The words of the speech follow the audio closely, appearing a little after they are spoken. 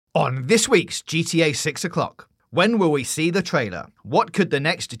On this week's GTA 6 o'clock, when will we see the trailer? What could the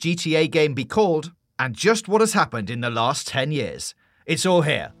next GTA game be called? And just what has happened in the last 10 years? It's all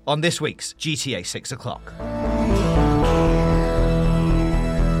here on this week's GTA 6 o'clock.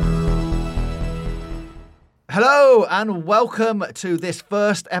 Hello and welcome to this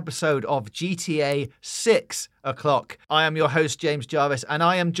first episode of GTA 6 o'clock. I am your host, James Jarvis, and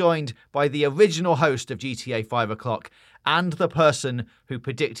I am joined by the original host of GTA 5 o'clock and the person who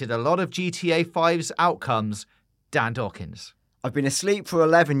predicted a lot of GTA 5's outcomes, Dan Dawkins. I've been asleep for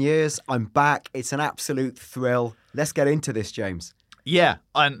 11 years. I'm back. It's an absolute thrill. Let's get into this, James. Yeah,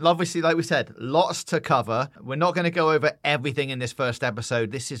 and obviously, like we said, lots to cover. We're not going to go over everything in this first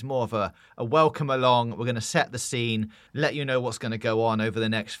episode. This is more of a welcome along. We're going to set the scene, let you know what's going to go on over the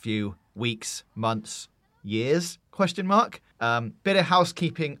next few weeks, months, years, ? Bit of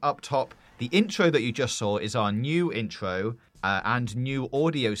housekeeping up top. The intro that you just saw is our new intro and new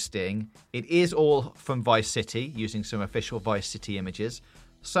audio sting. It is all from Vice City, using some official Vice City images.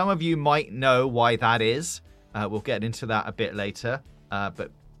 Some of you might know why that is. We'll get into that a bit later,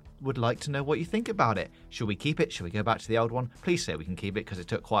 but would like to know what you think about it. Should we keep it? Should we go back to the old one? Please say we can keep it because it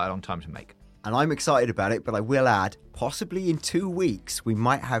took quite a long time to make. And I'm excited about it, but I will add, possibly in 2 weeks, we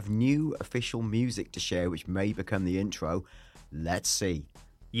might have new official music to share, which may become the intro. Let's see.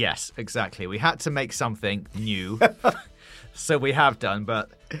 Yes, exactly. We had to make something new, so we have done, but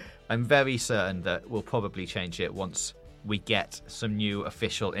I'm very certain that we'll probably change it once we get some new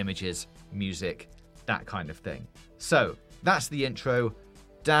official images, music, that kind of thing. So that's the intro.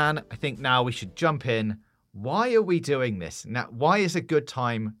 Dan, I think now we should jump in. Why are we doing this? Now, why is a good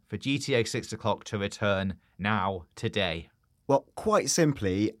time for GTA 6 o'clock to return now, today? Well, quite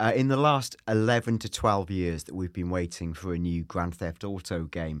simply, in the last 11 to 12 years that we've been waiting for a new Grand Theft Auto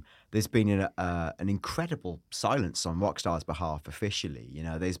game, there's been an incredible silence on Rockstar's behalf officially. You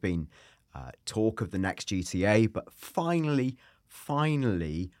know, there's been talk of the next GTA, but finally,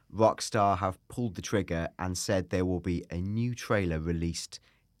 Rockstar have pulled the trigger and said there will be a new trailer released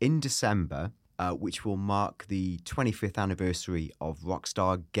in December, which will mark the 25th anniversary of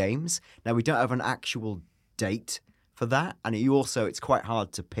Rockstar Games. Now, we don't have an actual date for that, and it's quite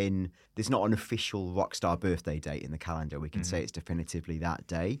hard to pin. There's not an official Rockstar birthday date in the calendar. We can say it's definitively that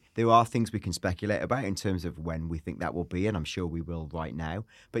day. There are things we can speculate about in terms of when we think that will be, and I'm sure we will right now.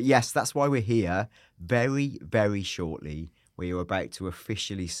 But yes, that's why we're here. Very, very shortly, we are about to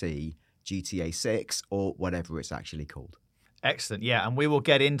officially see GTA 6, or whatever it's actually called. Excellent, yeah, and we will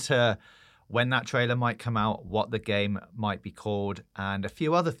get into when that trailer might come out, what the game might be called, and a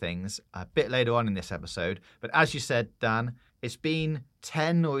few other things a bit later on in this episode. But as you said, Dan, it's been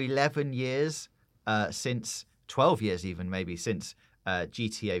 10 or 11 years since, 12 years even maybe, since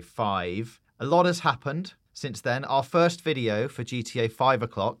GTA 5. A lot has happened since then. Our first video for GTA 5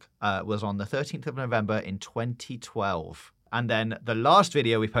 o'clock was on the 13th of November in 2012. And then the last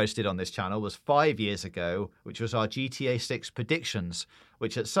video we posted on this channel was 5 years ago, which was our GTA 6 predictions,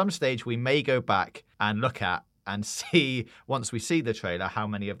 which at some stage we may go back and look at and see, once we see the trailer, how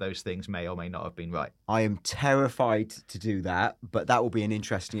many of those things may or may not have been right. I am terrified to do that, but that will be an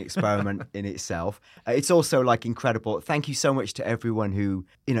interesting experiment in itself. It's also incredible. Thank you so much to everyone who,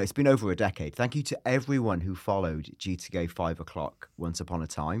 it's been over a decade. Thank you to everyone who followed GTA 5 o'clock once upon a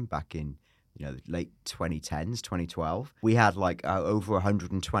time back in late 2010s, 2012. We had over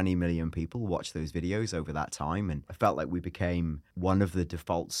 120 million people watch those videos over that time. And I felt like we became one of the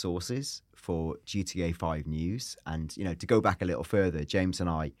default sources for GTA 5 news. And, to go back a little further, James and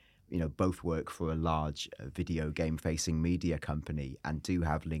I, both work for a large video game facing media company and do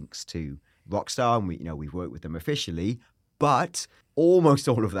have links to Rockstar. And we've worked with them officially. But almost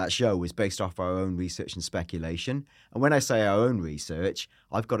all of that show was based off our own research and speculation. And when I say our own research,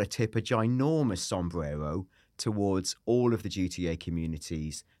 I've got to tip a ginormous sombrero towards all of the GTA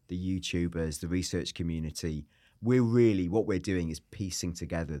communities, the YouTubers, the research community. What we're doing is piecing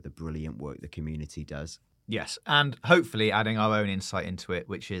together the brilliant work the community does. Yes, and hopefully adding our own insight into it,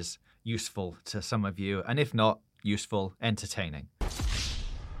 which is useful to some of you, and if not, useful, entertaining.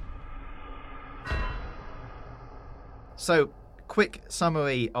 So, quick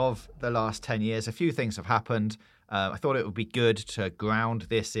summary of the last 10 years. A few things have happened. I thought it would be good to ground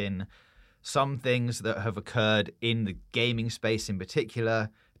this in some things that have occurred in the gaming space in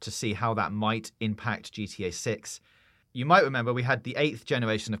particular to see how that might impact GTA 6. You might remember we had the 8th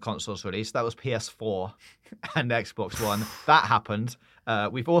generation of consoles released. That was PS4 and Xbox One. That happened.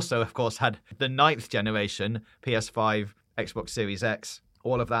 We've also, of course, had the 9th generation, PS5, Xbox Series X,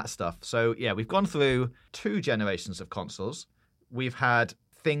 all of that stuff. So, yeah, we've gone through 2 generations of consoles. We've had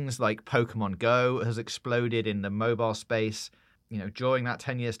things like Pokemon Go has exploded in the mobile space. during that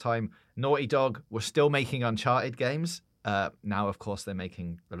 10 years time, Naughty Dog was still making Uncharted games. Now, of course, they're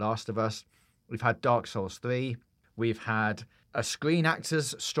making The Last of Us. We've had Dark Souls 3. We've had a Screen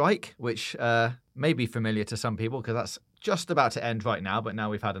Actors strike, which may be familiar to some people because that's just about to end right now, but now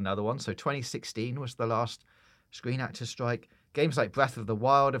we've had another one. So 2016 was the last Screen Actors strike. Games like Breath of the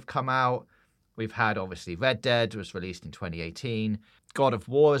Wild have come out. We've had, obviously, Red Dead was released in 2018. God of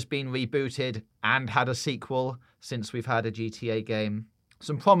War has been rebooted and had a sequel since we've had a GTA game.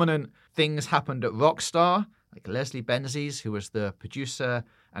 Some prominent things happened at Rockstar, like Leslie Benzies, who was the producer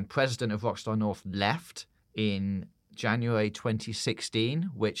and president of Rockstar North, left in January 2016,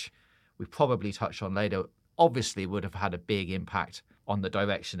 which we probably touch on later, obviously would have had a big impact on the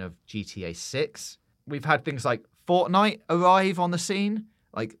direction of GTA 6. We've had things like Fortnite arrive on the scene,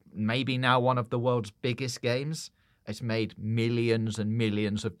 like maybe now one of the world's biggest games. It's made millions and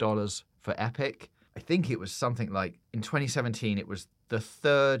millions of dollars for Epic. I think it was something like, in 2017, it was the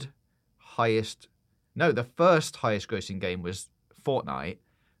first highest grossing game was Fortnite,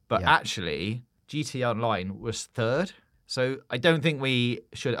 but actually GTA Online was third. So I don't think we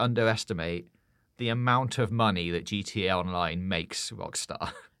should underestimate the amount of money that GTA Online makes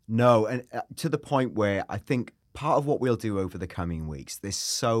Rockstar. No, and to the point where I think part of what we'll do over the coming weeks, there's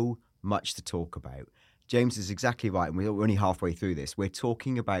so much to talk about. James is exactly right, and we're only halfway through this. We're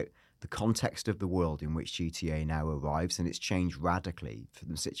talking about the context of the world in which GTA now arrives, and it's changed radically from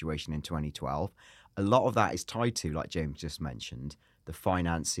the situation in 2012. A lot of that is tied to, like James just mentioned, the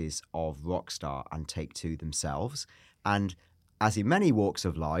finances of Rockstar and Take-Two themselves. And as in many walks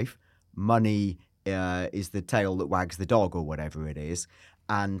of life, money is the tail that wags the dog, or whatever it is.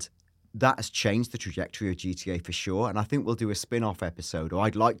 And that has changed the trajectory of GTA for sure. And I think we'll do a spin-off episode, or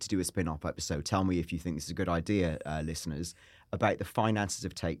I'd like to do a spin-off episode. Tell me if you think this is a good idea, listeners, about the finances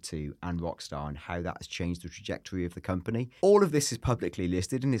of Take-Two and Rockstar and how that has changed the trajectory of the company. All of this is publicly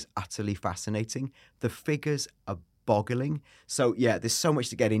listed and is utterly fascinating. The figures are boggling. So, yeah, there's so much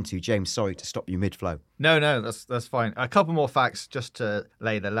to get into. James, sorry to stop you mid-flow. No, that's fine. A couple more facts just to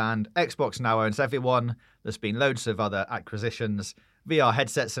lay the land. Xbox now owns everyone. There's been loads of other acquisitions. VR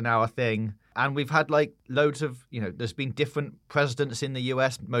headsets are now a thing. And we've had loads of, there's been different presidents in the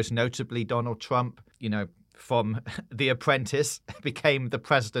US, most notably Donald Trump, from The Apprentice became the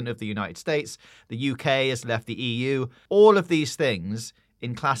president of the United States. The UK has left the EU. All of these things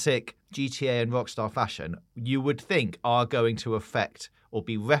in classic GTA and Rockstar fashion, you would think are going to affect or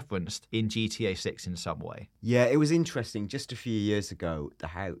be referenced in GTA 6 in some way. Yeah, it was interesting. Just a few years ago, the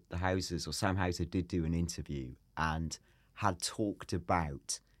Hausers, or Sam Hauser, did do an interview and had talked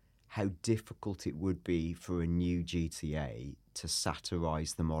about how difficult it would be for a new GTA to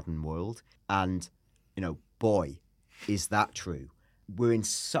satirize the modern world. And, boy, is that true. We're in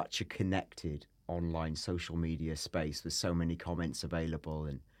such a connected online social media space with so many comments available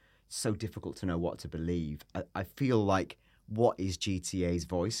and so difficult to know what to believe. I feel like, what is GTA's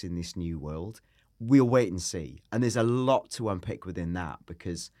voice in this new world? We'll wait and see. And there's a lot to unpick within that,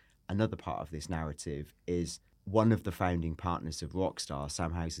 because another part of this narrative is one of the founding partners of Rockstar,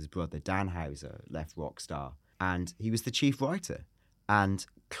 Sam Hauser's brother, Dan Hauser, left Rockstar, and he was the chief writer. And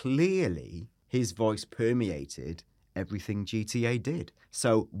clearly, his voice permeated everything GTA did.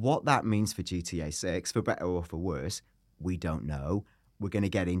 So what that means for GTA 6, for better or for worse, we don't know. We're going to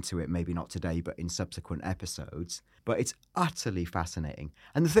get into it, maybe not today, but in subsequent episodes. But it's utterly fascinating.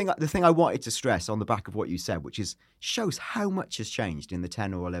 And the thing I wanted to stress on the back of what you said, which shows how much has changed in the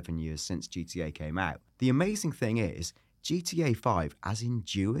 10 or 11 years since GTA came out. The amazing thing is, GTA 5 has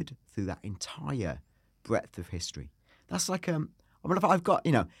endured through that entire breadth of history. That's like, I've got,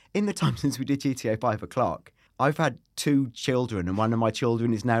 in the time since we did GTA 5 O'Clock, I've had 2 children, and one of my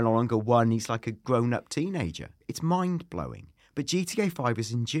children is no longer one. He's like a grown-up teenager. It's mind-blowing. But GTA 5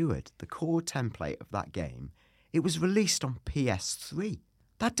 has endured the core template of that game. It was released on PS3.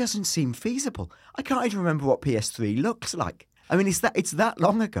 That doesn't seem feasible. I can't even remember what PS3 looks like. I mean, it's that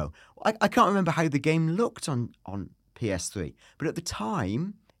long ago. I can't remember how the game looked on PS3. But at the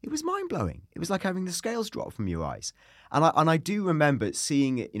time, it was mind-blowing. It was like having the scales drop from your eyes. And I do remember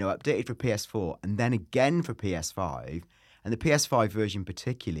seeing it, updated for PS4 and then again for PS5, and the PS5 version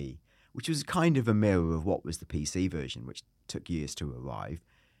particularly, which was kind of a mirror of what was the PC version, which took years to arrive.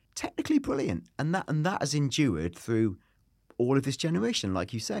 Technically brilliant, and that has endured through all of this generation,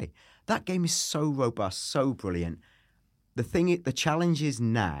 like you say. That game is so robust, so brilliant. The challenge is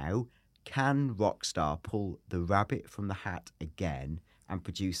now, can Rockstar pull the rabbit from the hat again and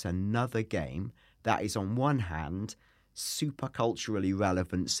produce another game that is, on one hand, super culturally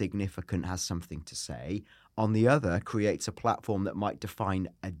relevant, significant, has something to say. On the other, creates a platform that might define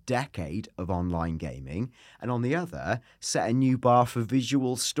a decade of online gaming. And on the other, set a new bar for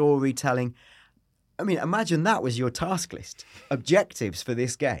visual storytelling. I mean, imagine that was your task list. Objectives for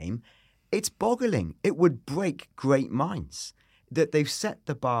this game. It's boggling. It would break great minds that they've set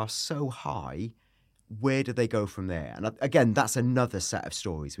the bar so high. Where do they go from there? And again, that's another set of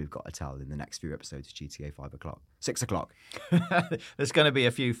stories we've got to tell in the next few episodes of GTA 6 o'clock. There's going to be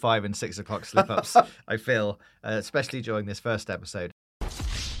a few 5 and 6 o'clock slip-ups, I feel, especially during this first episode.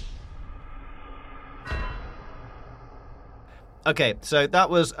 Okay, so that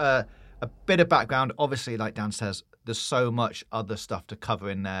was a bit of background. Obviously, like Dan says, there's so much other stuff to cover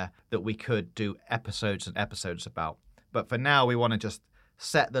in there that we could do episodes and episodes about. But for now, we want to just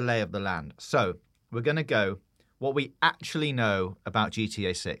set the lay of the land. So we're going to go what we actually know about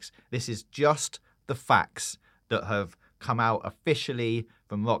GTA 6. This is just the facts that have come out officially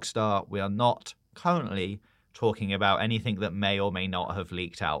from Rockstar. We are not currently talking about anything that may or may not have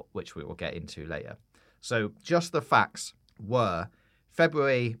leaked out, which we will get into later. So just the facts were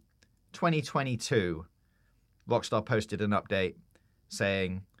February 2022, Rockstar posted an update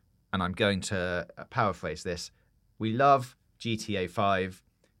saying, and I'm going to paraphrase this, "We love GTA 5.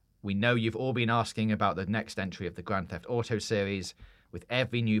 We know you've all been asking about the next entry of the Grand Theft Auto series. With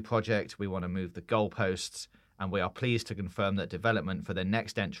every new project, we want to move the goalposts, and we are pleased to confirm that development for the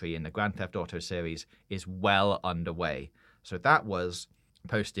next entry in the Grand Theft Auto series is well underway." So that was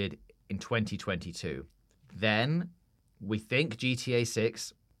posted in 2022. Then we think GTA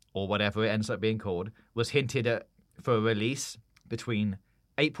 6, or whatever it ends up being called, was hinted at for a release between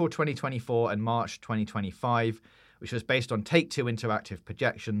April 2024 and March 2025, which was based on Take-Two Interactive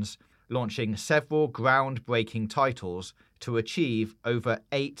projections, launching several groundbreaking titles to achieve over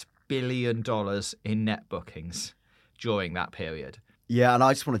 $8 billion in net bookings during that period. Yeah, and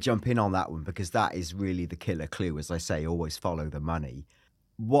I just want to jump in on that one because that is really the killer clue. As I say, always follow the money.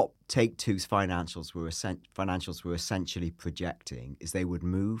 What Take-Two's financials were essentially projecting is they would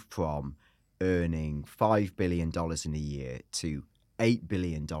move from earning $5 billion in a year to $8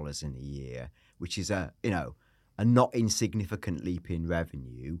 billion in a year, which is a not insignificant leap in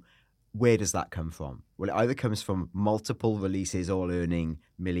revenue. Where does that come from? Well, it either comes from multiple releases all earning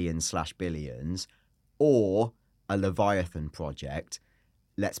millions/billions, or a Leviathan project.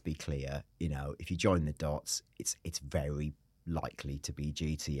 Let's be clear, if you join the dots, it's very likely to be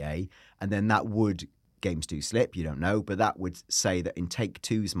GTA. And then that would, games do slip, you don't know, but that would say that in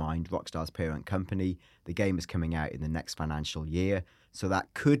Take-Two's mind, Rockstar's parent company, the game is coming out in the next financial year. So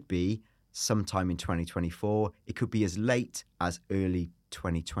that could be sometime in 2024. It could be as late as early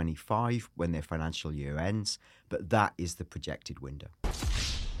 2025 when their financial year ends, but that is the projected window.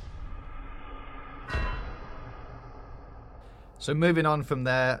 So moving on from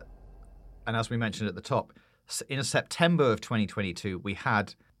there, and as we mentioned at the top, in September of 2022, we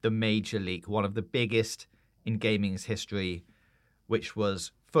had the major leak, one of the biggest in gaming's history, which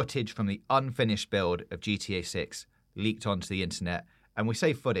was footage from the unfinished build of GTA 6 leaked onto the internet. And we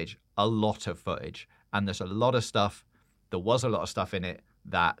say footage, a lot of footage. And there's a lot of stuff, there was a lot of stuff in it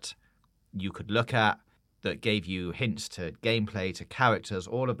that you could look at that gave you hints to gameplay, to characters,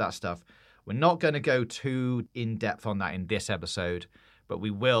 all of that stuff. We're not going to go too in-depth on that in this episode, but we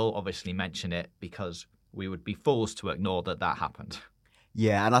will obviously mention it because we would be fools to ignore that happened.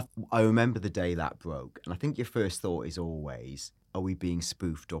 Yeah, and I remember the day that broke, and I think your first thought is always, are we being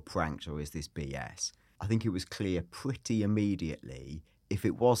spoofed or pranked, or is this BS? I think it was clear pretty immediately, if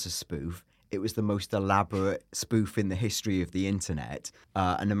it was a spoof, it was the most elaborate spoof in the history of the internet,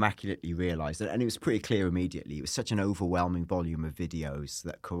 and immaculately realised it. And it was pretty clear immediately. It was such an overwhelming volume of videos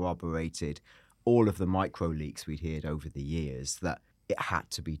that corroborated all of the micro leaks we'd heard over the years that it had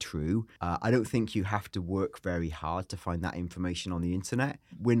to be true. I don't think you have to work very hard to find that information on the internet.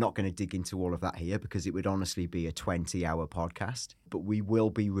 We're not going to dig into all of that here because it would honestly be a 20-hour podcast. But we will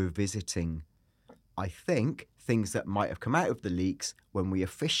be revisiting, I think, things that might have come out of the leaks when we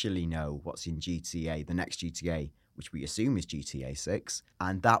officially know what's in GTA, the next GTA, which we assume is GTA 6.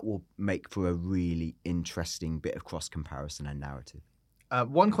 And that will make for a really interesting bit of cross-comparison and narrative.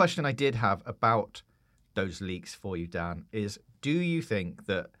 One question I did have about those leaks for you, Dan, is do you think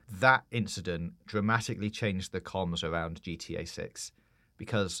that incident dramatically changed the comms around GTA 6?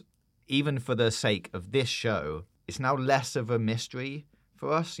 Because even for the sake of this show, it's now less of a mystery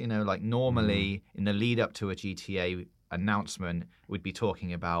for us. Like normally in the lead up to a GTA announcement, we'd be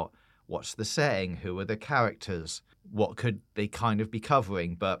talking about what's the setting, who are the characters, what could they kind of be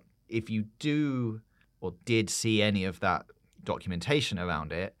covering. But if you do or did see any of that documentation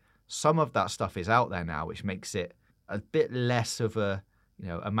around it, some of that stuff is out there now, which makes it a bit less of a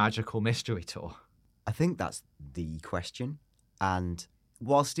magical mystery tour? I think that's the question. And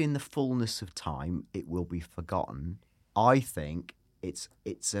whilst in the fullness of time it will be forgotten, I think it's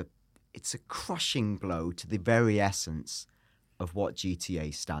a crushing blow to the very essence of what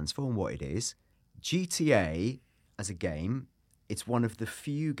GTA stands for and what it is. GTA as a game, it's one of the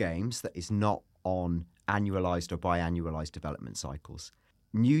few games that is not on annualized or biannualized development cycles.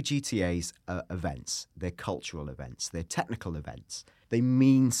 New GTA's events, they're cultural events, they're technical events. They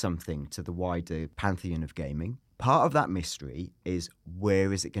mean something to the wider pantheon of gaming. Part of that mystery is,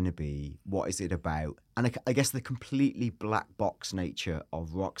 where is it going to be? What is it about? And I guess the completely black box nature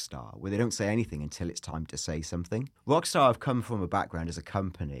of Rockstar, where they don't say anything until it's time to say something. Rockstar have come from a background as a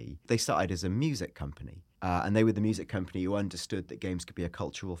company. They started as a music company. And they were the music company who understood that games could be a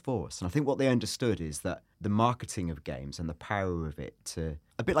cultural force. And I think what they understood is that the marketing of games and the power of it to,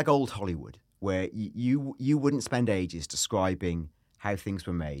 a bit like old Hollywood, where you wouldn't spend ages describing how things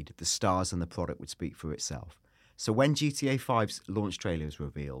were made. The stars and the product would speak for itself. So when GTA 5's launch trailer was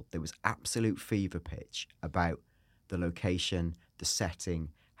revealed, there was absolute fever pitch about the location, the setting,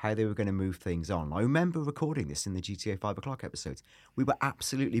 how they were going to move things on. I remember recording this in the GTA 5 o'clock episodes. We were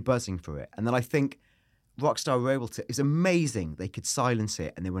absolutely buzzing for it. And then I think Rockstar were able to, it was amazing. They could silence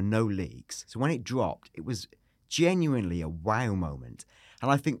it and there were no leaks. So when it dropped, it was genuinely a wow moment. And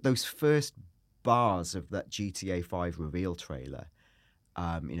I think those first bars of that GTA 5 reveal trailer,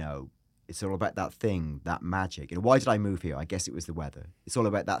 it's all about that thing, that magic. And why did I move here? I guess it was the weather. It's all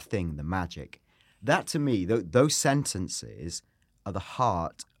about that thing, the magic. That, to me, those sentences are the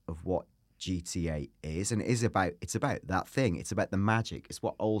heart of what GTA is. And it's about that thing. It's about the magic. It's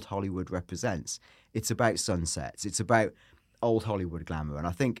what old Hollywood represents. It's about sunsets. It's about old Hollywood glamour. And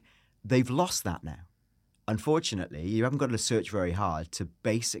I think they've lost that now. Unfortunately, you haven't got to search very hard to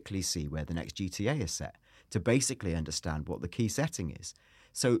basically see where the next GTA is set, to basically understand what the key setting is.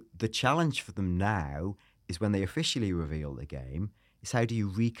 So the challenge for them now is, when they officially reveal the game, is how do you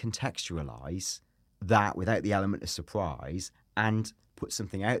recontextualize that without the element of surprise and put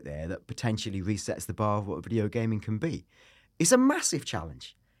something out there that potentially resets the bar of what video gaming can be. It's a massive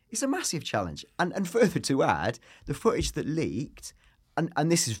challenge. It's a massive challenge. And further to add, the footage that leaked,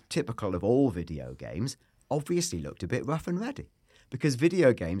 and this is typical of all video games, obviously looked a bit rough and ready. Because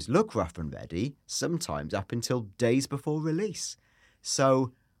video games look rough and ready sometimes up until days before release.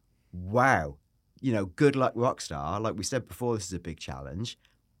 So, wow, good luck, Rockstar. Like we said before, this is a big challenge.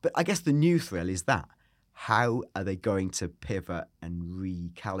 But I guess the new thrill is that. How are they going to pivot and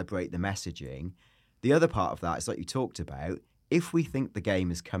recalibrate the messaging? The other part of that is, like you talked about, if we think the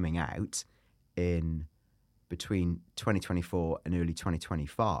game is coming out in between 2024 and early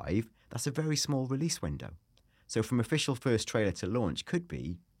 2025, that's a very small release window. So from official first trailer to launch could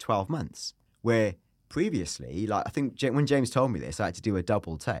be 12 months, where previously, like I think when James told me this, I had to do a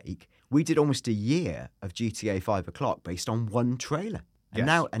double take. We did almost a year of GTA 5 o'clock based on one trailer. And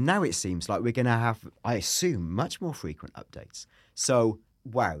Yes. now it seems like we're going to have, I assume, much more frequent updates. So,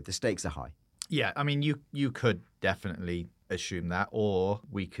 wow, the stakes are high. Yeah, I mean, you could definitely assume that, or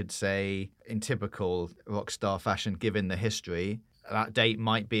we could say, in typical Rockstar fashion, given the history, that date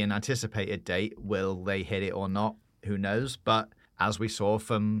might be an anticipated date. Will they hit it or not? Who knows? But as we saw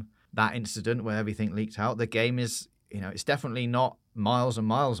from that incident where everything leaked out, the game is, it's definitely not miles and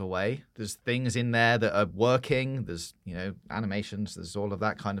miles away. There's things in there that are working. There's, animations. There's all of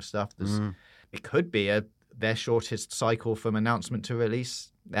that kind of stuff. It could be their shortest cycle from announcement to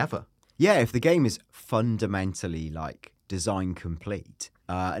release ever. Yeah, if the game is fundamentally like design complete,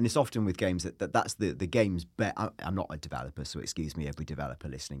 and it's often with games that's the game's bet. I'm not a developer, so excuse me, every developer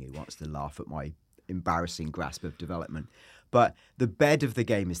listening who wants to laugh at my embarrassing grasp of development. But the bed of the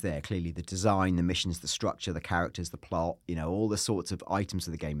game is there. Clearly, the design, the missions, the structure, the characters, the plot, all the sorts of items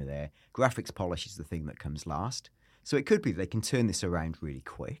of the game are there. Graphics polish is the thing that comes last. So it could be they can turn this around really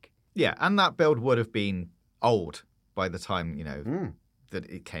quick. Yeah, and that build would have been old by the time, that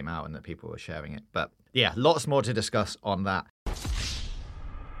it came out and that people were sharing it. But yeah, lots more to discuss on that.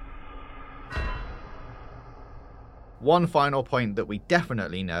 One final point that we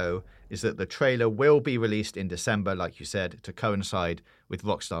definitely know is that the trailer will be released in December, like you said, to coincide with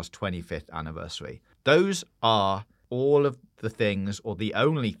Rockstar's 25th anniversary. Those are all of the things, or the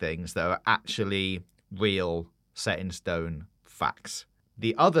only things, that are actually real, set in stone facts.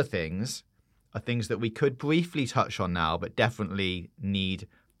 The other things are things that we could briefly touch on now, but definitely need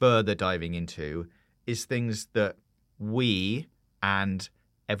further diving into, is things that we and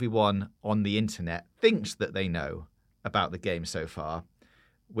everyone on the internet thinks that they know about the game so far,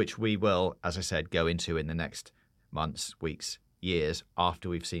 which we will, as I said, go into in the next months, weeks, years after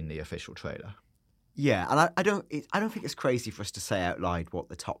we've seen the official trailer. Yeah, and I don't think it's crazy for us to say out loud what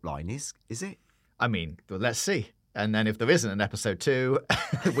the top line is it? I mean, well, let's see. And then if there isn't an episode 2,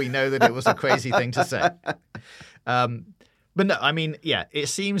 we know that it was a crazy thing to say. But no, I mean, yeah, it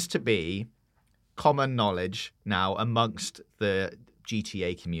seems to be common knowledge now amongst the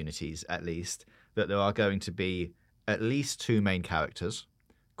GTA communities, at least, that there are going to be at least 2 main characters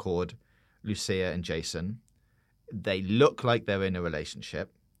called Lucia and Jason. They look like they're in a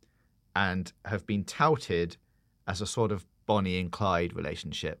relationship and have been touted as a sort of Bonnie and Clyde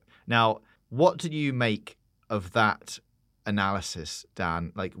relationship. Now, what do you make of that analysis,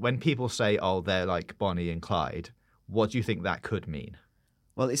 Dan? Like, when people say, oh, they're like Bonnie and Clyde, what do you think that could mean?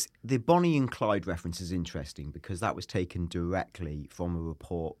 Well, it's the Bonnie and Clyde reference is interesting because that was taken directly from a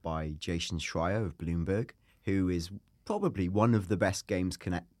report by Jason Schreier of Bloomberg, who is probably one of the best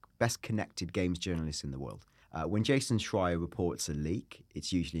connected games journalists in the world. When Jason Schreier reports a leak,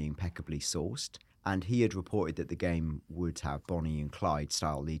 it's usually impeccably sourced, and he had reported that the game would have Bonnie and Clyde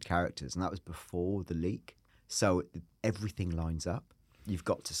style lead characters, and that was before the leak. So everything lines up, you've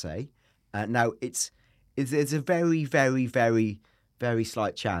got to say. Now, there's a very, very, very, very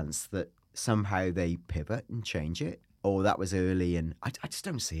slight chance that somehow they pivot and change it, or that was early, and I just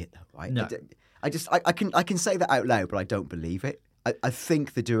don't see it though, right? No. I can say that out loud, but I don't believe it. I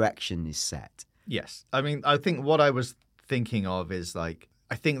think the direction is set. Yes. I mean, I think what I was thinking of is like,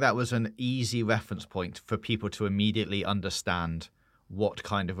 I think that was an easy reference point for people to immediately understand what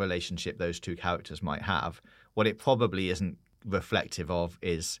kind of relationship those 2 characters might have. What it probably isn't reflective of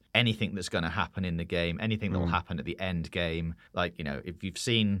is anything that's going to happen in the game, anything that will happen at the end game. Like, you know, if you've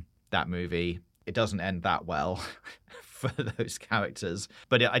seen that movie, it doesn't end that well for those characters.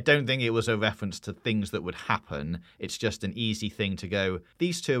 But I don't think it was a reference to things that would happen. It's just an easy thing to go,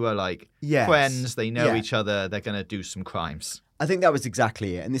 these 2 are like friends, they know each other, they're going to do some crimes. I think that was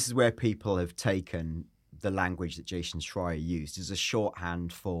exactly it. And this is where people have taken the language that Jason Schreier used as a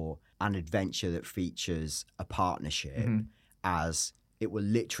shorthand for an adventure that features a partnership, as it will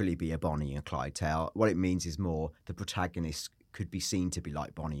literally be a Bonnie and Clyde tale. What it means is more the protagonist could be seen to be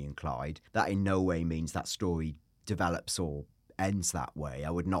like Bonnie and Clyde. That in no way means that story develops or ends that way. I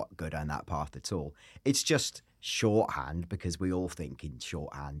would not go down that path at all. It's just shorthand because we all think in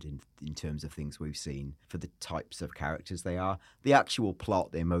shorthand in terms of things we've seen for the types of characters they are. The actual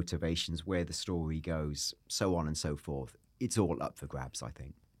plot, their motivations, where the story goes, so on and so forth, it's all up for grabs, I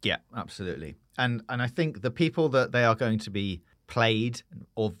think. Yeah, absolutely. And I think the people that they are going to be played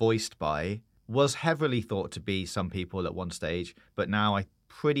or voiced by was heavily thought to be some people at one stage, but now I'm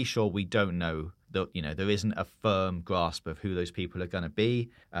pretty sure we don't know. There isn't a firm grasp of who those people are going to be.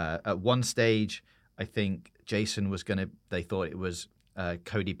 At one stage, I think Jason they thought it was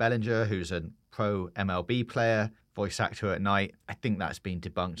Cody Bellinger, who's a pro MLB player, voice actor at night. I think that's been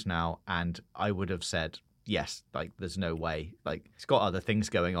debunked now, and I would have said, yes, like there's no way. Like it's got other things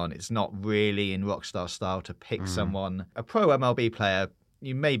going on. It's not really in Rockstar style to pick someone. A pro MLB player,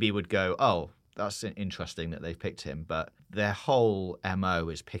 you maybe would go, oh, that's interesting that they've picked him, but their whole MO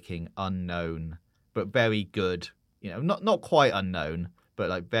is picking unknown, but very good, not quite unknown, but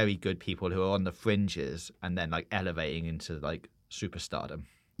like very good people who are on the fringes and then like elevating into like superstardom.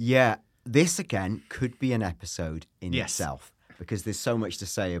 Yeah, this again could be an episode in itself because there's so much to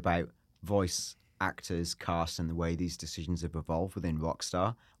say about voice actors, cast, and the way these decisions have evolved within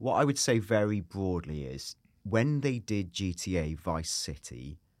Rockstar. What I would say very broadly is when they did GTA Vice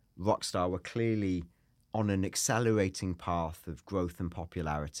City, Rockstar were clearly on an accelerating path of growth and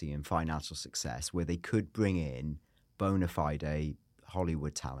popularity and financial success where they could bring in bona fide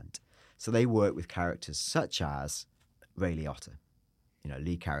Hollywood talent. So they worked with characters such as Ray Liotta,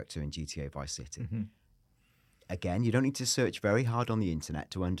 lead character in GTA Vice City. Mm-hmm. Again, you don't need to search very hard on the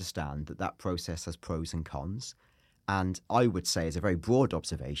internet to understand that process has pros and cons. And I would say, as a very broad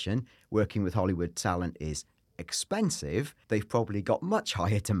observation, working with Hollywood talent is expensive. They've probably got much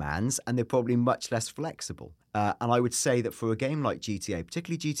higher demands and they're probably much less flexible. And I would say that for a game like GTA,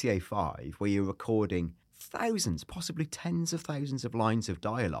 particularly GTA 5, where you're recording thousands, possibly tens of thousands of lines of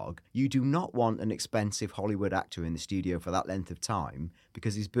dialogue, you do not want an expensive Hollywood actor in the studio for that length of time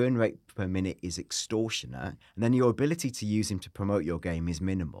because his burn rate per minute is extortionate, and then your ability to use him to promote your game is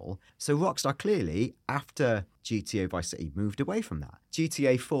minimal. So Rockstar clearly, after GTA Vice City, moved away from that.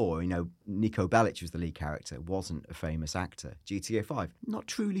 GTA 4, Niko Bellic was the lead character, wasn't a famous actor. GTA 5, not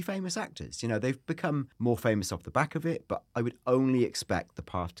truly famous actors. They've become more famous off the back of it, but I would only expect the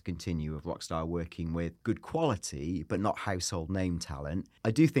path to continue of Rockstar working with good quality, but not household name talent.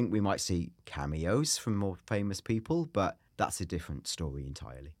 I do think we might see cameos from more famous people, but that's a different story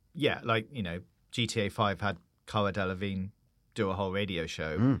entirely. Yeah, like, GTA 5 had Cara Delevingne do a whole radio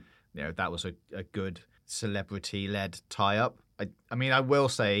show. that was a good celebrity-led tie-up. I mean, I will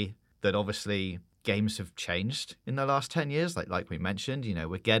say that obviously games have changed in the last 10 years, like we mentioned.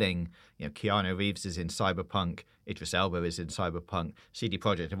 We're getting, Keanu Reeves is in Cyberpunk, Idris Elba is in Cyberpunk. CD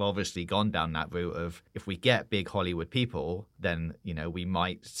Projekt have obviously gone down that route of, if we get big Hollywood people, then, we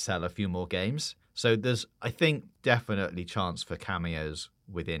might sell a few more games. So there's, I think, definitely chance for cameos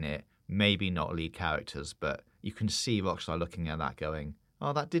within it. Maybe not lead characters, but you can see Rockstar looking at that going,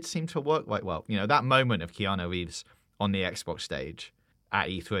 oh, that did seem to work quite well. That moment of Keanu Reeves on the Xbox stage at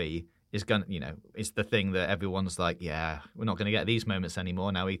E3 is the thing that everyone's like, yeah, we're not going to get these moments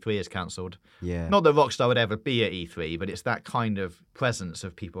anymore. Now E3 is cancelled. Yeah. Not that Rockstar would ever be at E3, but it's that kind of presence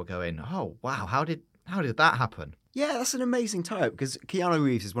of people going, oh, wow, how did that happen? Yeah, that's an amazing tie-up because Keanu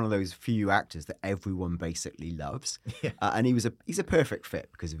Reeves is one of those few actors that everyone basically loves. Yeah. And he's a perfect fit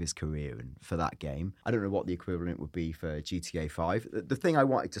because of his career and for that game. I don't know what the equivalent would be for GTA 5. The thing I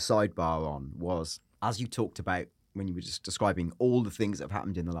wanted to sidebar on was, as you talked about when you were just describing all the things that have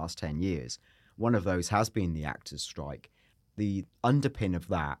happened in the last 10 years, one of those has been the actors' strike. The underpin of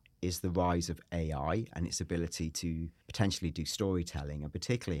that is the rise of AI and its ability to potentially do storytelling, and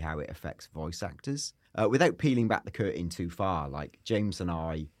particularly how it affects voice actors. Without peeling back the curtain too far, like James and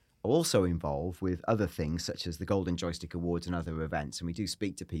I are also involved with other things such as the Golden Joystick Awards and other events, and we do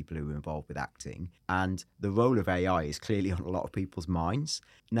speak to people who are involved with acting, and the role of AI is clearly on a lot of people's minds.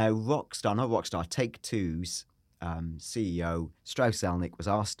 Now, Take-Two's CEO Strauss Zelnick was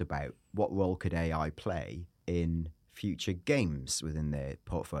asked about what role could AI play in future games within their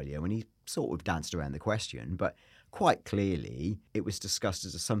portfolio, and he sort of danced around the question, but quite clearly it was discussed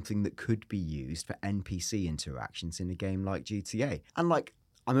as something that could be used for NPC interactions in a game like GTA. And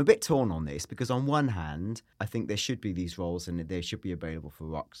I'm a bit torn on this because on one hand, I think there should be these roles and they should be available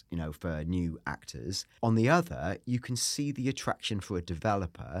for for new actors. On the other, you can see the attraction for a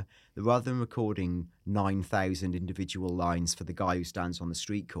developer that rather than recording 9,000 individual lines for the guy who stands on the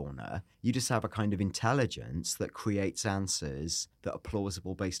street corner, you just have a kind of intelligence that creates answers that are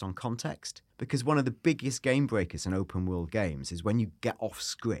plausible based on context. Because one of the biggest game breakers in open world games is when you get off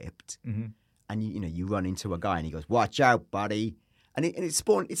script and you run into a guy and he goes, "Watch out, buddy." And it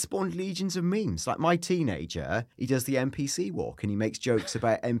spawned legions of memes. Like my teenager, he does the NPC walk and he makes jokes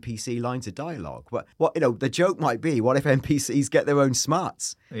about NPC lines of dialogue. But the joke might be, what if NPCs get their own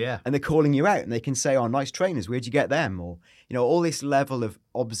smarts? Yeah. And they're calling you out and they can say, "Oh, nice trainers, where'd you get them?" Or, all this level of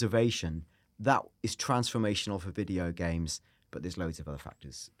observation that is transformational for video games. But there's loads of other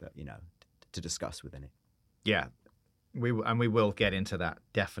factors that, to discuss within it. Yeah. We will get into that,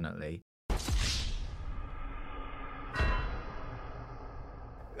 definitely.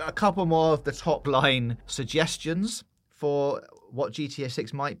 A couple more of the top line suggestions for what GTA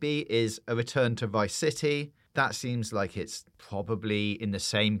 6 might be is a return to Vice City. That seems like it's probably in the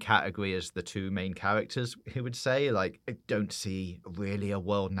same category as the two main characters, he would say. I don't see really a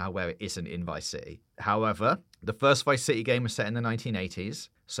world now where it isn't in Vice City. However, the first Vice City game was set in the 1980s.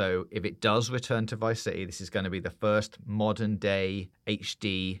 So if it does return to Vice City, this is going to be the first modern day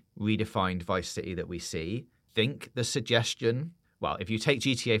HD redefined Vice City that we see. Think the suggestion... Well, if you take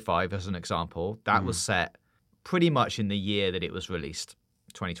GTA 5 as an example, that was set pretty much in the year that it was released,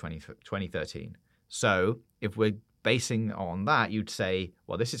 2013. So if we're basing on that, you'd say,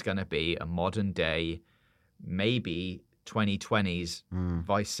 well, this is going to be a modern day, maybe 2020s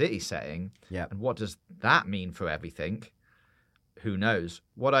Vice City setting. Yeah. And what does that mean for everything? Who knows?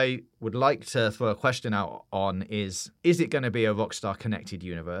 What I would like to throw a question out on is it going to be a Rockstar connected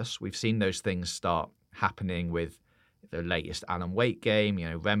universe? We've seen those things start happening with the latest Alan Wake game.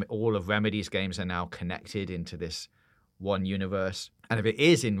 All of Remedy's games are now connected into this one universe. And if it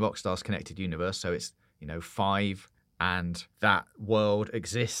is in Rockstar's connected universe, so it's 5 and that world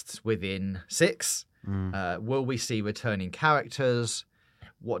exists within 6, will we see returning characters?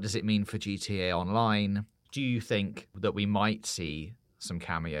 What does it mean for GTA Online? Do you think that we might see some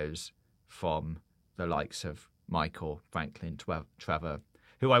cameos from the likes of Michael, Franklin, Trevor,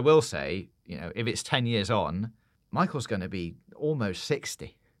 who I will say, if it's 10 years on, Michael's going to be almost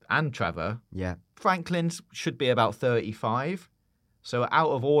 60. And Trevor. Yeah. Franklin should be about 35. So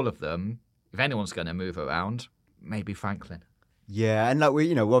out of all of them, if anyone's going to move around, maybe Franklin. Yeah, and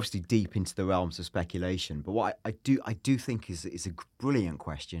we're obviously deep into the realms of speculation. But what I do think is a brilliant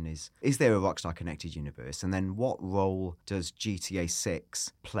question is there a Rockstar connected universe? And then what role does GTA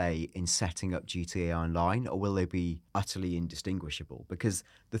 6 play in setting up GTA Online? Or will they be utterly indistinguishable? Because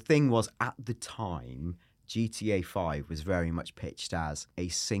the thing was, at the time, GTA 5 was very much pitched as a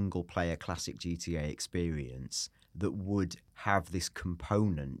single-player classic GTA experience that would have this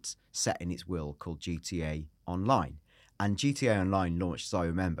component set in its will called GTA Online. And GTA Online launched, as I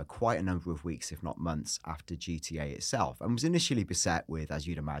remember, quite a number of weeks, if not months, after GTA itself, and was initially beset with, as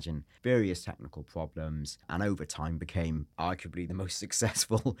you'd imagine, various technical problems, and over time became arguably the most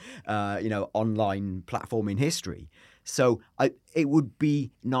successful, online platform in history. So it would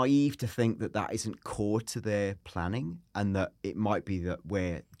be naive to think that that isn't core to their planning, and that it might be that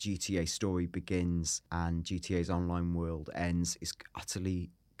where GTA's story begins and GTA's online world ends is utterly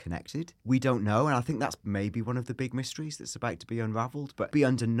connected. We don't know, and I think that's maybe one of the big mysteries that's about to be unraveled. But be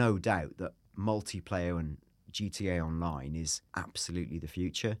under no doubt that multiplayer and GTA Online is absolutely the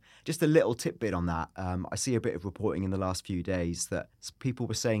future. Just a little tidbit on that. I see a bit of reporting in the last few days that people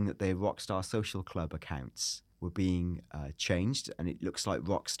were saying that their Rockstar Social Club accounts were being changed, and it looks like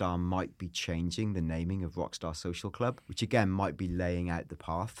Rockstar might be changing the naming of Rockstar Social Club, which again might be laying out the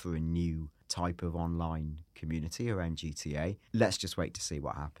path for a new type of online community around GTA. Let's just wait to see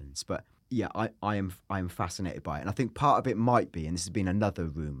what happens. But yeah, I am fascinated by it, and I think part of it might be, and this has been another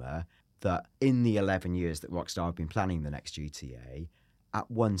rumor, that in the 11 years that Rockstar have been planning the next GTA, at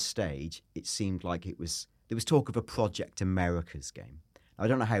one stage it seemed like there was talk of a Project Americas game. I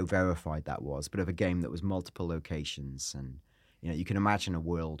don't know how verified that was, but of a game that was multiple locations, and you can imagine a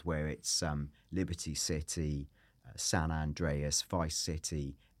world where it's Liberty City, San Andreas, Vice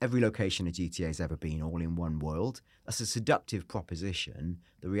City, every location a GTA has ever been, all in one world. That's a seductive proposition.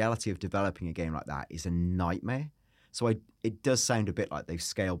 The reality of developing a game like that is a nightmare. So it does sound a bit like they've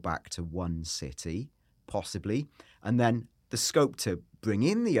scaled back to one city, possibly, and then the scope to bring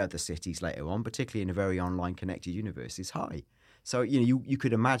in the other cities later on, particularly in a very online connected universe, is high. So, you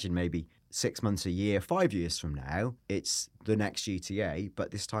could imagine maybe 6 months, a year, 5 years from now, it's the next GTA,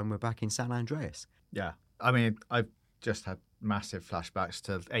 but this time we're back in San Andreas. Yeah. I mean, I've just had massive flashbacks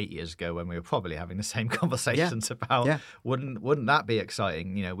to 8 years ago when we were probably having the same conversations about wouldn't that be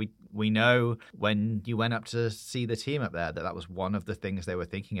exciting? We know when you went up to see the team up there that was one of the things they were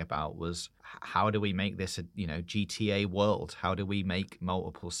thinking about was how do we make this a GTA world? How do we make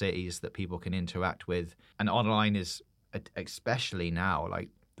multiple cities that people can interact with? And online is especially now like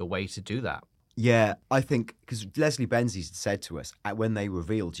the way to do that. Yeah, I think because Leslie Benzies said to us when they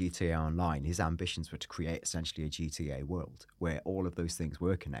revealed GTA Online, his ambitions were to create essentially a GTA world where all of those things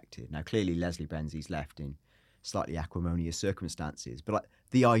were connected. Now, clearly, Leslie Benzies left in slightly acrimonious circumstances, but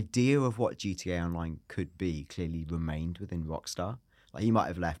the idea of what GTA Online could be clearly remained within Rockstar. He might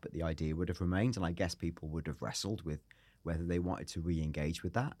have left, but the idea would have remained, and I guess people would have wrestled with whether they wanted to re-engage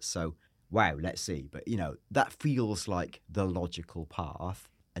with that. So, wow, let's see. But, that feels like the logical path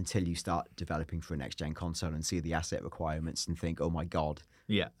until you start developing for a next-gen console and see the asset requirements and think, oh, my God.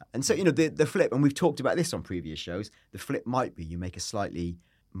 Yeah. And so, the flip, and we've talked about this on previous shows, the flip might be you make a slightly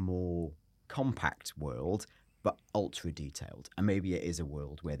more compact world, but ultra-detailed. And maybe it is a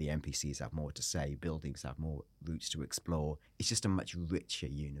world where the NPCs have more to say, buildings have more routes to explore. It's just a much richer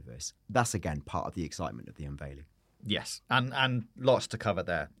universe. That's, again, part of the excitement of the unveiling. Yes, and lots to cover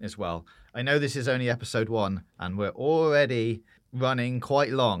there as well. I know this is only episode 1, and we're already running quite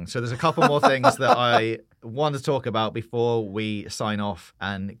long. So there's a couple more things that I want to talk about before we sign off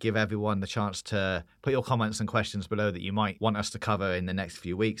and give everyone the chance to put your comments and questions below that you might want us to cover in the next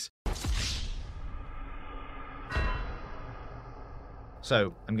few weeks.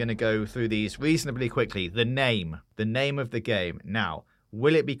 So I'm going to go through these reasonably quickly. The name of the game. Now,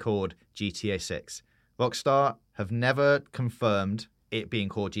 will it be called GTA 6? Rockstar have never confirmed it being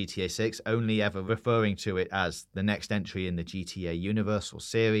called GTA 6, only ever referring to it as the next entry in the GTA Universal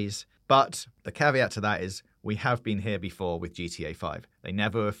series. But the caveat to that is we have been here before with GTA 5. They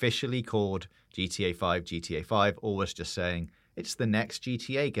never officially called GTA 5, always just saying it's the next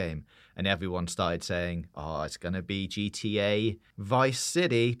GTA game. And everyone started saying, oh, it's going to be GTA Vice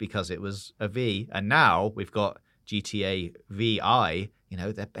City because it was a V. And now we've got GTA VI.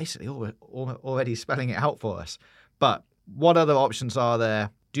 They're basically already spelling it out for us. But what other options are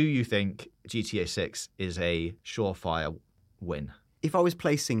there? Do you think GTA 6 is a surefire win? If I was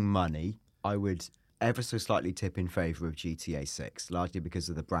placing money, I would ever so slightly tip in favour of GTA 6, largely because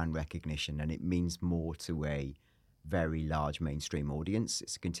of the brand recognition, and it means more to a very large mainstream audience.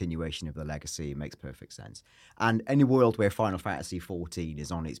 It's a continuation of the legacy. It makes perfect sense. And in a world where Final Fantasy XIV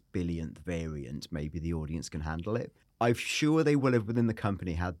is on its billionth variant, maybe the audience can handle it. I'm sure they will have within the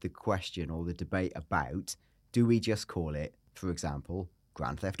company had the question or the debate about, do we just call it, for example,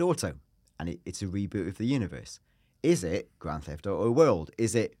 Grand Theft Auto? And it's a reboot of the universe. Is it Grand Theft Auto World?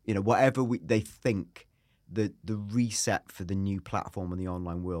 Is it, whatever they think the reset for the new platform and the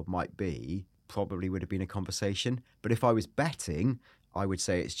online world might be, probably would have been a conversation. But if I was betting, I would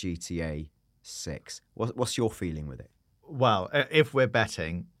say it's GTA 6. What's your feeling with it? Well, if we're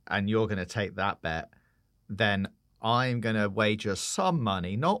betting and you're going to take that bet, then I'm going to wager some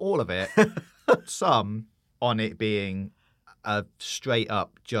money, not all of it, some, on it being a straight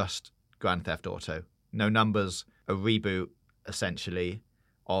up just Grand Theft Auto. No numbers, a reboot, essentially,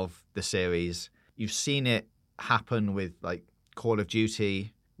 of the series. You've seen it happen with like Call of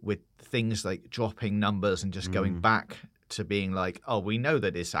Duty, with things like dropping numbers and just going back to being like, oh, we know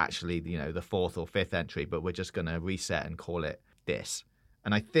that it's actually, the fourth or fifth entry, but we're just going to reset and call it this.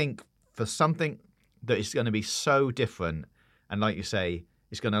 And I think for something that is going to be so different, and like you say,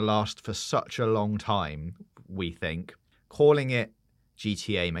 it's going to last for such a long time, we think, calling it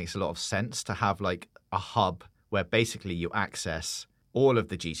GTA makes a lot of sense, to have like a hub where basically you access all of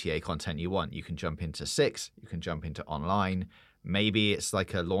the GTA content you want. You can jump into 6, you can jump into online. Maybe it's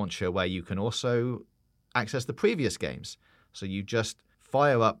like a launcher where you can also access the previous games. So you just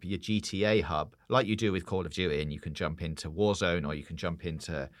fire up your GTA hub like you do with Call of Duty, and you can jump into Warzone, or you can jump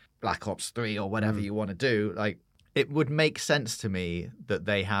into Black Ops 3 or whatever you want to do. Like, it would make sense to me that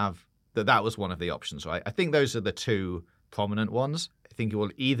that was one of the options, right? I think those are the two prominent ones. I think it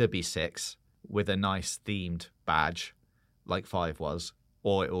will either be 6 with a nice themed badge like 5 was,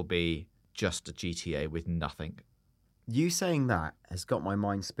 or it will be just a GTA with nothing. You saying that has got my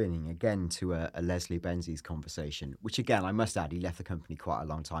mind spinning again to a Leslie Benzies conversation, which again, I must add, he left the company quite a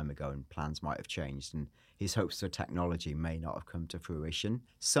long time ago and plans might have changed and his hopes for technology may not have come to fruition.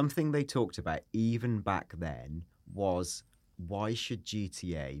 Something they talked about even back then was, why should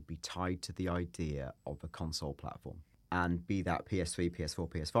GTA be tied to the idea of a console platform? And be that PS3, PS4,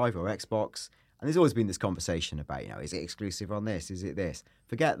 PS5 or Xbox. And there's always been this conversation about, is it exclusive on this? Is it this?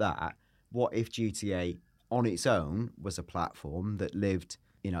 Forget that. What if GTA on its own was a platform that lived,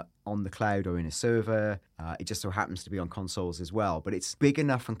 on the cloud or in a server? It just so happens to be on consoles as well. But it's big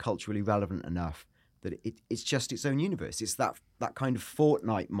enough and culturally relevant enough that it's just its own universe. It's that kind of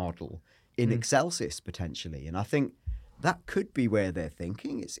Fortnite model in Excelsis, potentially. And I think that could be where they're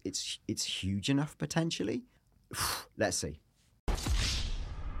thinking. It's huge enough, potentially. Let's see.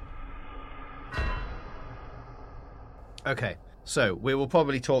 Okay, so we will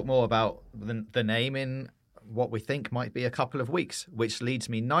probably talk more about the name in what we think might be a couple of weeks, which leads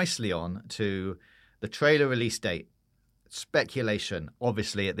me nicely on to the trailer release date. Speculation.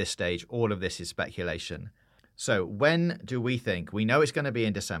 Obviously, at this stage, all of this is speculation. So when do we think? We know it's going to be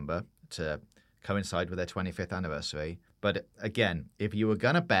in December to coincide with their 25th anniversary. But again, if you were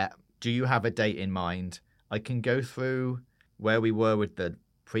going to bet, do you have a date in mind? I can go through where we were with the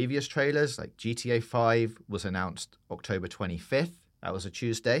previous trailers. Like GTA 5 was announced October 25th. That was a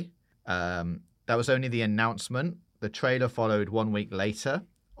Tuesday. That was only the announcement. The trailer followed 1 week later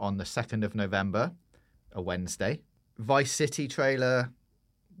on the 2nd of November, a Wednesday. Vice City trailer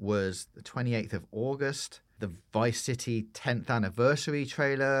was the 28th of August. The Vice City 10th anniversary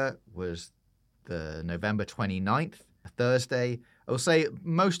trailer was the November 29th, a Thursday. I will say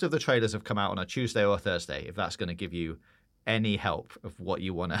most of the trailers have come out on a Tuesday or a Thursday, if that's going to give you any help of what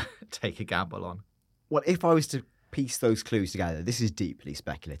you want to take a gamble on. Well, if I was to piece those clues together, this is deeply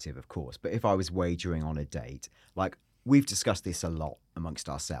speculative, of course, but if I was wagering on a date, like we've discussed this a lot amongst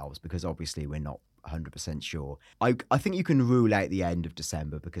ourselves because obviously we're not 100% sure. I think you can rule out the end of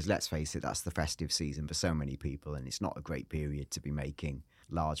December because let's face it, that's the festive season for so many people and it's not a great period to be making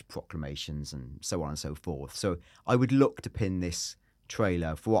large proclamations and so on and so forth. So I would look to pin this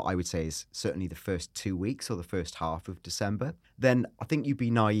trailer for what I would say is certainly the first 2 weeks or the first half of December. Then I think you'd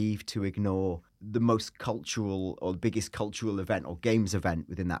be naive to ignore the most cultural or the biggest cultural event or games event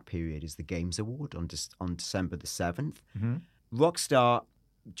within that period is the Games Award on December the 7th. Mm-hmm. Rockstar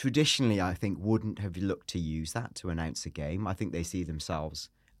traditionally, I think, wouldn't have looked to use that to announce a game. I think they see themselves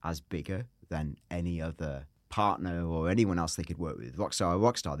as bigger than any other partner or anyone else they could work with.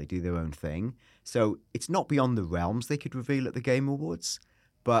 Rockstar, they do their own thing. So it's not beyond the realms they could reveal at the Game Awards.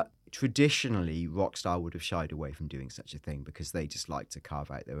 But traditionally, Rockstar would have shied away from doing such a thing because they just like to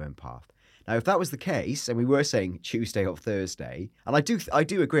carve out their own path. Now, if that was the case, and we were saying Tuesday or Thursday, and I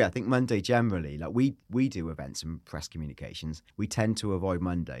do agree, I think Monday generally, like we do events and press communications, we tend to avoid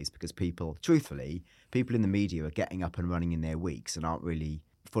Mondays because people in the media are getting up and running in their weeks and aren't really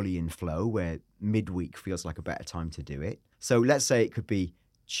fully in flow, where midweek feels like a better time to do it. So let's say it could be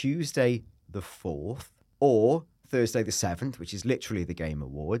Tuesday the 4th or Thursday the 7th, which is literally the Game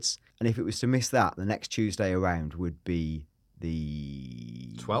Awards. And if it was to miss that, the next Tuesday around would be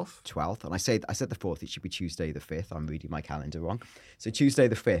the 12th. And I said the 4th, it should be Tuesday the 5th. I'm reading my calendar wrong. So Tuesday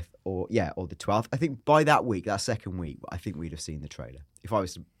the 5th or the 12th. I think by that week, that second week, I think we'd have seen the trailer if I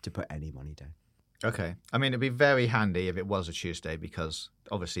was to put any money down. Okay. I mean, it'd be very handy if it was a Tuesday because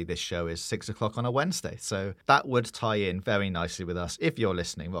obviously this show is 6 o'clock on a Wednesday. So that would tie in very nicely with us. If you're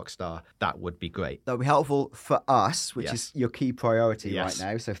listening, Rockstar, that would be great. That would be helpful for us, which Yes. is your key priority Yes.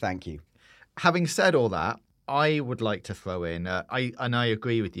 right now. So thank you. Having said all that, I would like to throw in, I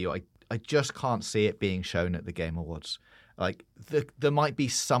agree with you. I just can't see it being shown at the Game Awards. Like, there might be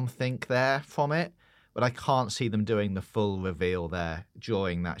something there from it, but I can't see them doing the full reveal there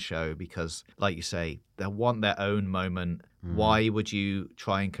during that show because, like you say, they'll want their own moment. Why would you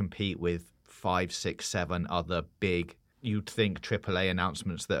try and compete with 5, 6, 7 other big, you'd think AAA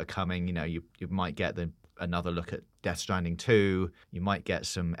announcements that are coming? You know, you might get another look at Death Stranding 2. You might get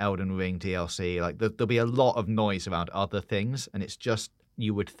some Elden Ring DLC. Like, there'll be a lot of noise around other things, and it's just,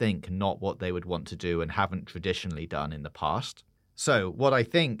 you would think, not what they would want to do and haven't traditionally done in the past. So what I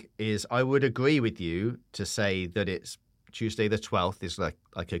think is I would agree with you to say that it's Tuesday the 12th is like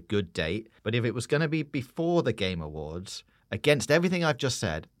a good date. But if it was going to be before the Game Awards, against everything I've just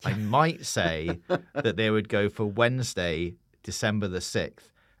said, I might say that they would go for Wednesday, December the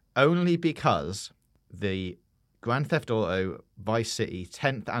 6th, only because the Grand Theft Auto Vice City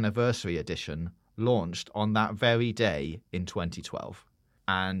 10th Anniversary Edition launched on that very day in 2012.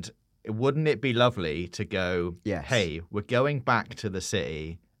 And wouldn't it be lovely to go, Yes. hey, we're going back to the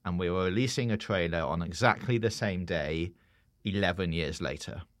city and we were releasing a trailer on exactly the same day 11 years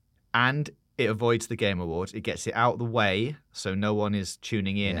later. And it avoids the Game Awards. It gets it out of the way so no one is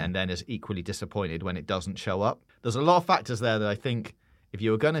tuning in and then is equally disappointed when it doesn't show up. There's a lot of factors there that I think if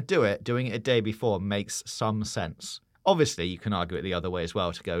you were going to do it, doing it a day before makes some sense. Obviously, you can argue it the other way as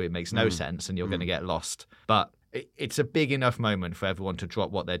well to go, it makes no sense and you're going to get lost. But it's a big enough moment for everyone to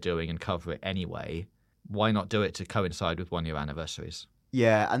drop what they're doing and cover it anyway. Why not do it to coincide with 1 year anniversaries?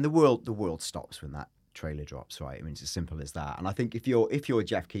 Yeah, and the world stops when that trailer drops, right? I mean, it's as simple as that. And I think if you're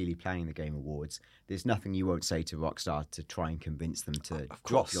Jeff Keighley planning the Game Awards, there's nothing you won't say to Rockstar to try and convince them to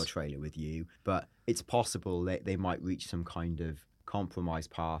drop your trailer with you. But it's possible that they might reach some kind of compromise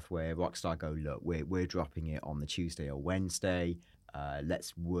path where Rockstar go, look, we're dropping it on the Tuesday or Wednesday.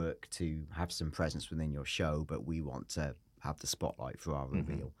 Let's work to have some presence within your show, but we want to have the spotlight for our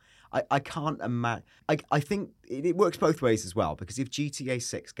reveal. I can't imagine. I think it works both ways as well, because if GTA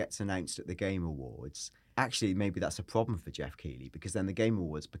 6 gets announced at the Game Awards, actually maybe that's a problem for Jeff Keighley, because then the Game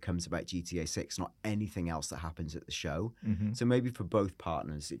Awards becomes about GTA 6, not anything else that happens at the show. So maybe for both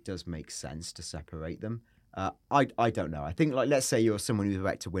partners, it does make sense to separate them. I don't know. I think, like, let's say you're someone who's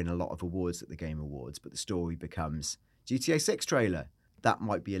about to win a lot of awards at the Game Awards, but the story becomes GTA 6 trailer. That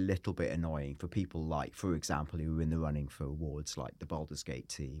might be a little bit annoying for people like, for example, who are in the running for awards like the Baldur's Gate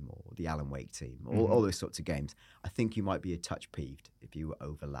team or the Alan Wake team, all those sorts of games. I think you might be a touch peeved if you were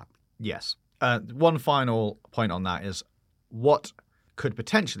overlapped. Yes. One final point on that is what could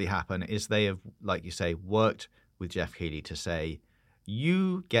potentially happen is they have, like you say, worked with Jeff Keighley to say,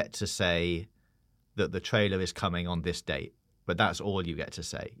 you get to say that the trailer is coming on this date, but that's all you get to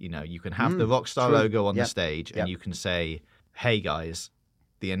say. You know, you can have the Rockstar logo on the stage and you can say, hey guys,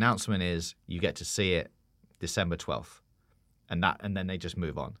 the announcement is you get to see it December 12th. And then they just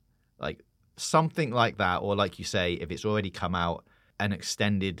move on. Like something like that, or like you say, if it's already come out, an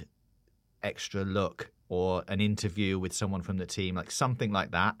extended extra look or an interview with someone from the team, like something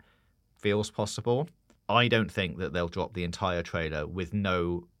like that feels possible. I don't think that they'll drop the entire trailer with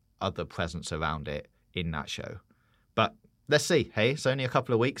no other presence around it in that show. But let's see. Hey, it's only a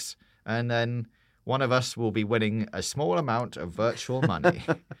couple of weeks, and then one of us will be winning a small amount of virtual money.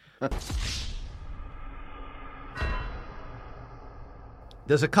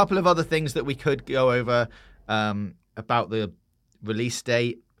 There's a couple of other things that we could go over about the release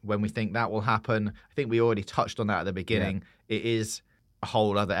date, when we think that will happen. I think we already touched on that at the beginning. Yeah. It is a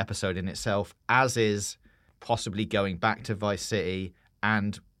whole other episode in itself, as is possibly going back to Vice City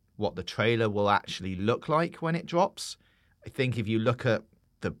and what the trailer will actually look like when it drops. I think if you look at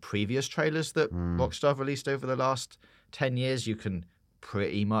the previous trailers that Rockstar released over the last 10 years, you can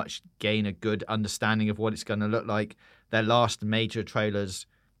pretty much gain a good understanding of what it's going to look like. Their last major trailers,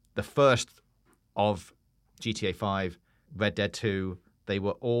 the first of GTA 5, Red Dead 2, they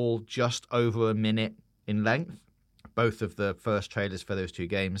were all just over a minute in length, both of the first trailers for those two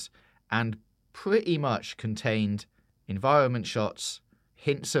games, and pretty much contained environment shots,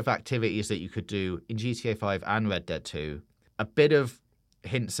 hints of activities that you could do in GTA 5 and Red Dead 2, a bit of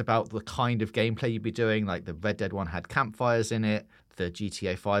hints about the kind of gameplay you'd be doing, like the Red Dead one had campfires in it, the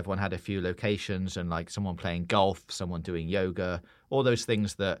GTA 5 one had a few locations and like someone playing golf, someone doing yoga, all those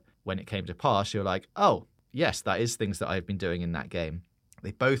things that when it came to pass, you're like, oh, yes, that is things that I've been doing in that game.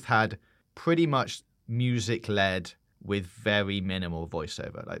 They both had pretty much music-led with very minimal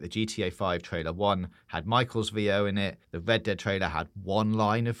voiceover. Like the GTA 5 trailer 1 had Michael's VO in it. The Red Dead trailer had one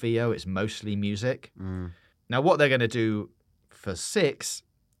line of VO. It's mostly music. Now, what they're going to do for 6,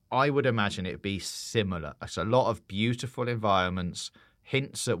 I would imagine it'd be similar. It's a lot of beautiful environments,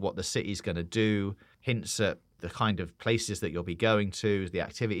 hints at what the city's going to do, hints at the kind of places that you'll be going to, the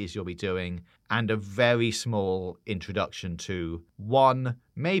activities you'll be doing, and a very small introduction to one,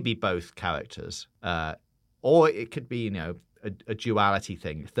 maybe both characters. Or it could be, a duality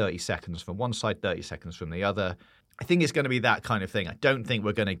thing, 30 seconds from one side, 30 seconds from the other. I think it's going to be that kind of thing. I don't think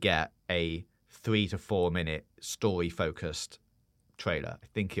we're going to get a 3 to 4 minute story-focused trailer. I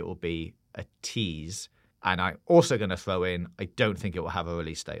think it will be a tease. And I'm also going to throw in, I don't think it will have a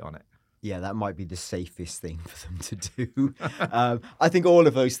release date on it. Yeah, that might be the safest thing for them to do. I think all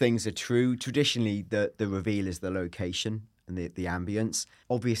of those things are true. Traditionally, the reveal is the location and the ambience.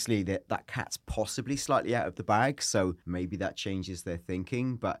 Obviously, that cat's possibly slightly out of the bag, so maybe that changes their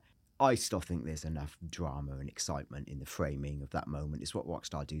thinking. But I still think there's enough drama and excitement in the framing of that moment. It's what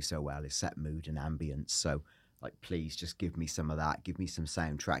Rockstar do so well, is set mood and ambience. So, please just give me some of that. Give me some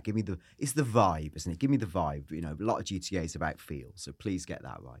soundtrack. It's the vibe, isn't it? Give me the vibe. A lot of GTA is about feel, so please get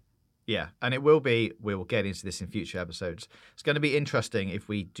that right. Yeah, and it will be, we will get into this in future episodes. It's going to be interesting if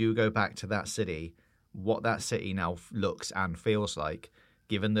we do go back to that city, what that city now looks and feels like,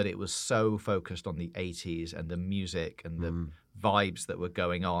 given that it was so focused on the 80s and the music and the vibes that were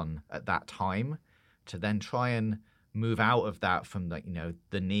going on at that time, to then try and move out of that from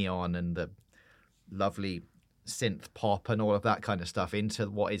the neon and the lovely synth pop and all of that kind of stuff into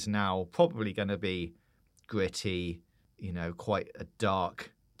what is now probably going to be gritty, quite a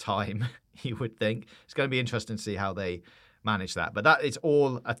dark time, you would think. It's going to be interesting to see how they manage that. But that is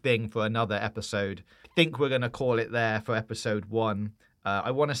all a thing for another episode. I think we're going to call it there for episode 1. I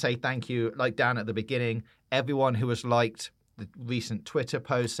want to say thank you, like Dan at the beginning, everyone who has liked the recent Twitter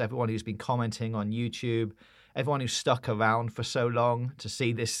posts, everyone who's been commenting on YouTube, everyone who's stuck around for so long to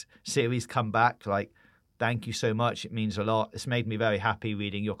see this series come back. Thank you so much. It means a lot. It's made me very happy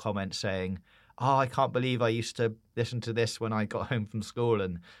reading your comments saying, I can't believe I used to listen to this when I got home from school,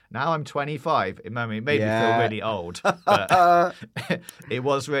 and now I'm 25. It made me feel really old. But it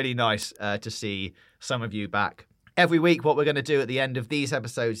was really nice to see some of you back. Every week, what we're going to do at the end of these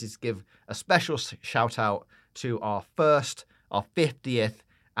episodes is give a special shout out to our 50th,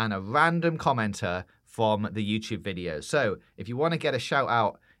 and a random commenter from the YouTube video. So if you want to get a shout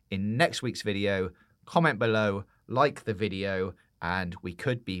out in next week's video, comment below, like the video, and we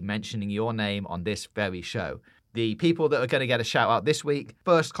could be mentioning your name on this very show. The people that are going to get a shout out this week,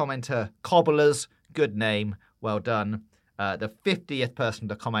 first commenter, Cobblers, good name, well done. The 50th person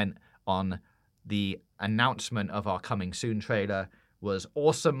to comment on the announcement of our coming soon trailer was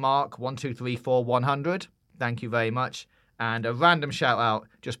Awesome Mark 1234100. Thank you very much. And a random shout out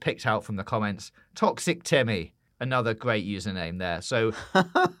just picked out from the comments, Toxic Timmy. Another great username there. So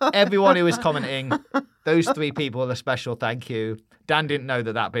everyone who is commenting, those 3 people, a special thank you. Dan didn't know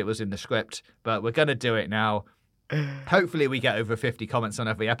that bit was in the script, but we're going to do it now. Hopefully we get over 50 comments on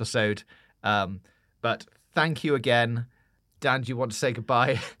every episode. But thank you again. Dan, do you want to say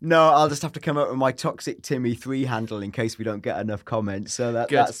goodbye? No, I'll just have to come up with my Toxic Timmy 3 handle in case we don't get enough comments. So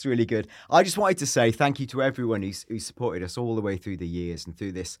that's really good. I just wanted to say thank you to everyone who's supported us all the way through the years and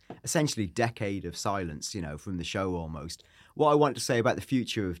through this essentially decade of silence, from the show almost. What I want to say about the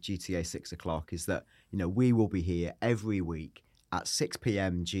future of GTA 6 o'clock is that, we will be here every week at 6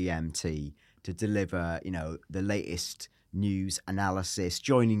 p.m. GMT to deliver, the latest news, analysis,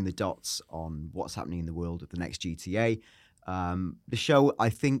 joining the dots on what's happening in the world of the next GTA. The show, I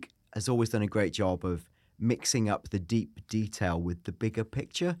think, has always done a great job of mixing up the deep detail with the bigger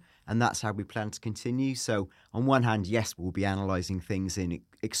picture, and that's how we plan to continue. So on one hand, yes, we'll be analysing things in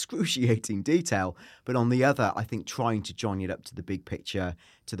excruciating detail, but on the other, I think trying to join it up to the big picture,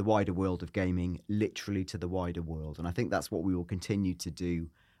 to the wider world of gaming, literally to the wider world. And I think that's what we will continue to do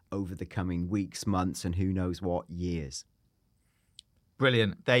over the coming weeks, months, and who knows what, years.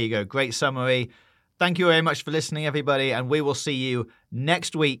 Brilliant. There you go. Great summary. Thank you very much for listening, everybody, and we will see you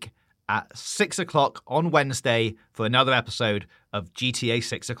next week at 6 o'clock on Wednesday for another episode of GTA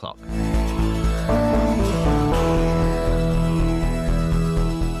 6 o'clock.